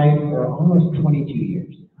my wife for almost 22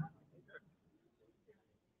 years.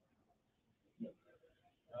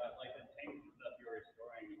 Like the tanks and stuff you were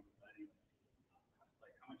storing,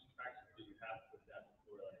 like how much practice did you have with that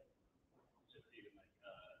before, like just even like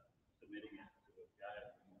submitting it to those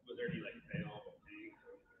guys? Was there any like fail tanks?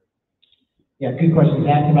 Yeah, good question.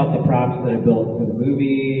 Ask about the props that I built for the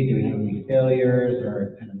movie. Do we have any failures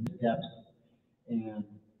or kind of missteps? And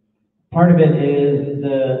part of it is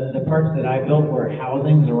the parts that I built were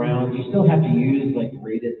housings around. You still have to use like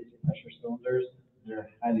rated pressure cylinders. They're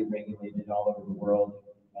highly regulated all over the world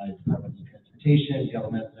by departments of transportation,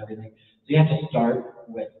 governments, and everything. So you have to start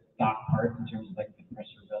with stock parts in terms of like the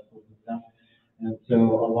pressure vessels and stuff. And so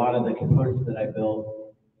a lot of the components that I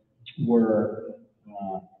built were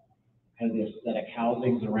kind of the aesthetic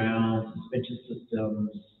housings around, suspension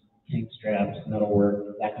systems, tank straps,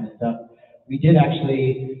 metalwork, that kind of stuff. We did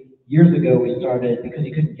actually, years ago, we started, because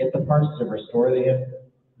you couldn't get the parts to restore the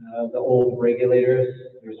old regulators,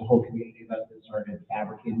 there's a whole community of us that started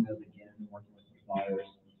fabricating those again and working with suppliers.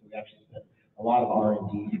 So we actually spent a lot of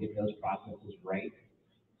R&D to get those processes right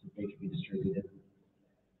so they could be distributed.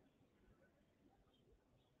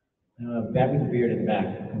 Back with the beard in the back,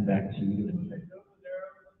 I'll come back to you.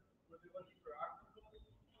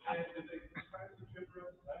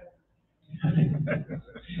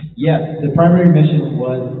 Yes, the primary mission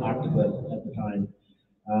was octopus at the time.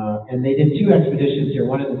 And they did 2 expeditions here,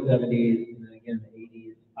 one in the 70s and then again in the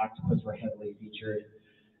 80s. Octopus were heavily featured.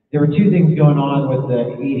 There were 2 things going on with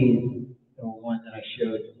the 80s, one that I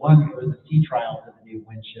showed. One was the sea trials of the new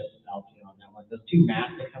windshield Alpine on that one. Those 2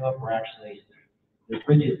 masts that come up were actually the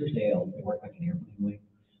rigid sails. They work like an airplane wing.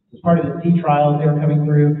 As part of the sea trials they were coming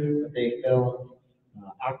through, they filmed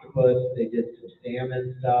octopus, they did some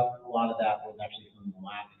salmon stuff. A lot of that was actually from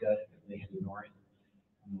Alaska, they headed north.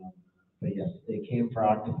 But yes, they came for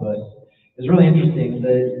octopus. It was really interesting.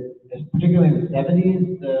 Particularly in the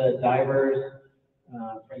 70s, the divers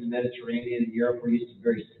from the Mediterranean and Europe were used to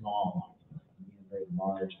very small octopus, very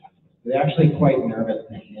large octopus. They're actually quite nervous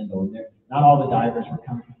to handle. Not all the divers were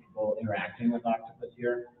comfortable interacting with octopus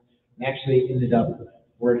here. And actually ended up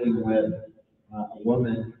working with a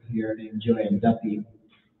woman here named Joanne Duffy,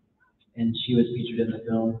 and she was featured in the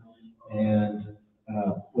film and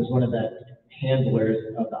was one of the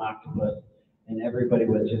handlers of the octopus, and everybody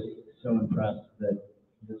was just so impressed that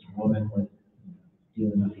this woman was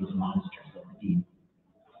dealing with these monsters at the deep.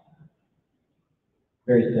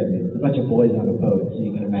 Very 70s. A bunch of boys on a boat, so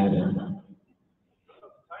you can imagine.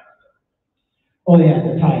 Oh yeah,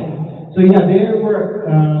 the tide. So yeah, there were,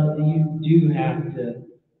 you do have to,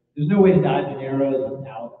 there's no way to dive the Narrows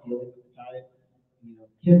without dealing with the tide. You know,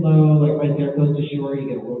 Kidlow, like right there, close to shore, you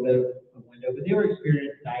get a little bit of a window, but they were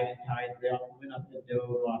experienced diving tides. They all went up and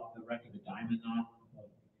dove off the wreck of the Diamond Knot of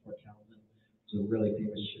Fort Townsend. It's a really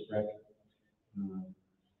famous shipwreck. I'm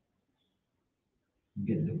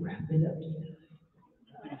getting to wrap it up.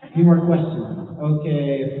 A few more questions.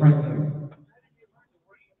 Okay, front here.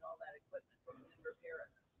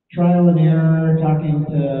 Trial and error, talking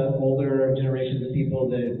to older generations of people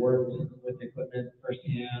that had worked with equipment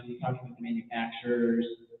firsthand, talking with the manufacturers,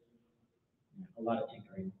 a lot of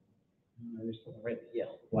tinkering. There's something right there. Yes,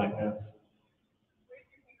 black out.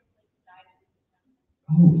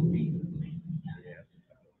 Oh,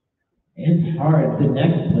 it's hard. The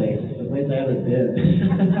next place, the place I haven't been.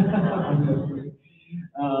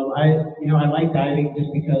 I like diving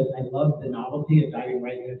just because I love the novelty of diving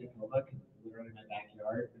right here in Tacoma, because it's literally in my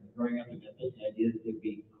backyard. And growing up in Memphis, the idea that there'd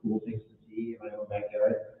be cool things to see in my own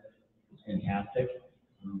backyard is fantastic.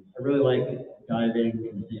 I really like diving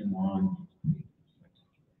in San Juan.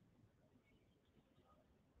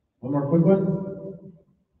 One more quick one?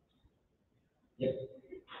 Yes.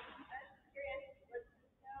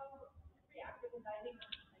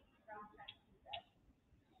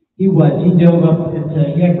 He was. He dove up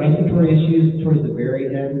into, he had respiratory issues towards the very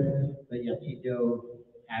end, but yes, he dove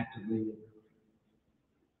actively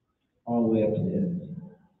all the way up to the end.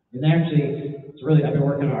 And actually, it's really, I've been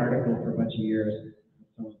working on an article for a bunch of years.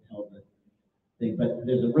 Someone held the thing, but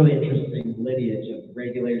there's a really interesting lineage of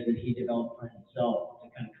regulators that he developed for himself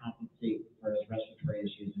to kind of compensate for his respiratory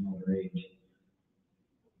issues in older age.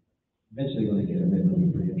 Eventually, when I get it written, it'll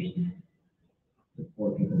be pretty interesting. The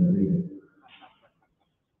poor people that read it.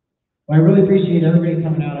 Well, I really appreciate everybody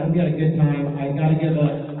coming out. I hope you had a good time. I got to give a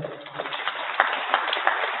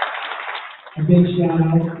big shout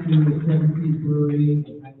out to the Seven Seas Brewery in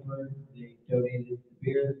Heidelberg. They donated the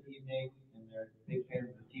beer this evening, and they're big fans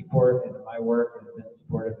of the Seaport and of my work, and have been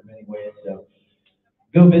supportive in many ways. So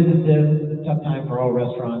go visit them. It's a tough time for all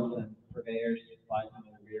restaurants and purveyors to buy some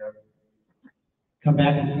of the beer. Come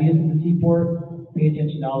back and see us at the Seaport. Pay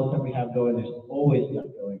attention to all the stuff we have going. There's always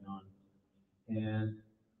stuff going on. And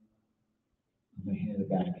I'm going to hand it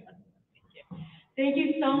back. Thank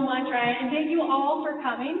you so much, Ryan, and thank you all for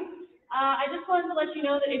coming. I just wanted to let you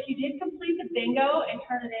know that if you did complete the bingo and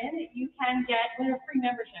turn it in, you can win a free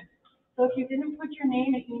membership. So if you didn't put your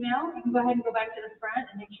name and email, you can go ahead and go back to the front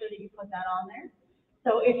and make sure that you put that on there.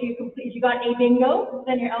 So if you got a bingo,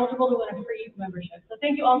 then you're eligible to win a free membership. So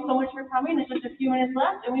thank you all so much for coming. There's just a few minutes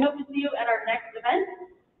left, and we hope to see you at our next event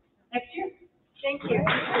next year. Thank you.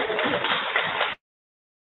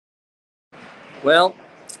 Well,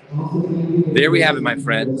 there we have it, my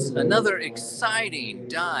friends. Another exciting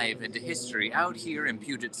dive into history out here in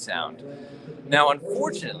Puget Sound. Now,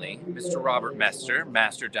 unfortunately, Mr. Robert Mester,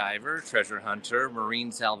 master diver, treasure hunter,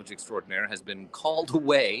 marine salvage extraordinaire, has been called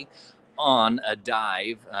away on a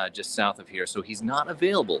dive just south of here, so he's not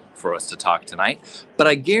available for us to talk tonight. But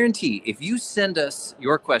I guarantee if you send us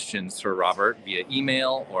your questions for Robert via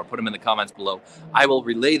email or put them in the comments below, I will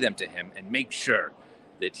relay them to him and make sure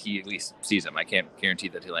that he at least sees them. I can't guarantee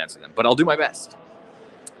that he'll answer them, but I'll do my best.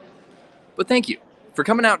 But thank you for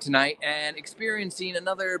coming out tonight and experiencing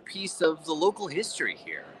another piece of the local history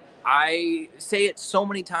here. I say it so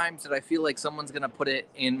many times that I feel like someone's going to put it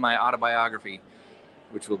in my autobiography,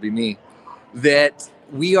 which will be me, that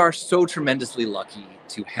we are so tremendously lucky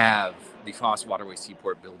to have the Foss Waterway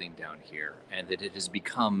Seaport building down here, and that it has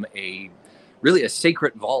become really a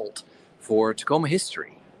sacred vault for Tacoma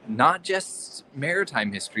history. Not just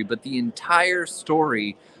maritime history, but the entire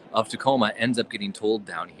story of Tacoma ends up getting told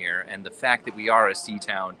down here. And the fact that we are a sea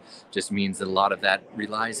town just means that a lot of that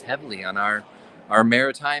relies heavily on our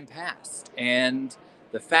maritime past. And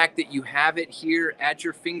the fact that you have it here at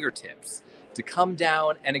your fingertips to come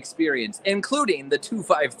down and experience, including the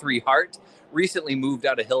 253 Hart, recently moved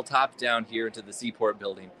out of Hilltop down here into the Seaport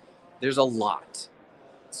building. There's a lot.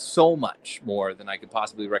 So much more than I could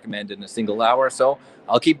possibly recommend in a single hour. So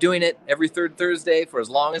I'll keep doing it every third Thursday for as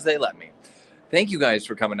long as they let me. Thank you guys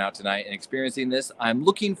for coming out tonight and experiencing this. I'm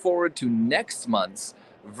looking forward to next month's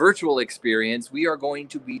virtual experience. We are going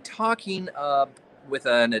to be talking with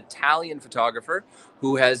an Italian photographer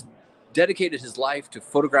who has dedicated his life to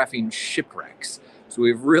photographing shipwrecks. So we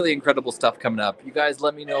have really incredible stuff coming up. You guys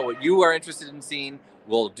let me know what you are interested in seeing.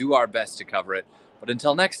 We'll do our best to cover it. But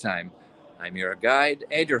until next time, I'm your guide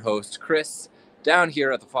and your host, Chris, down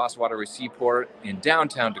here at the Foss Waterway Seaport in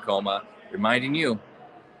downtown Tacoma, reminding you,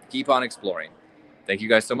 keep on exploring. Thank you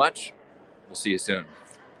guys so much. We'll see you soon.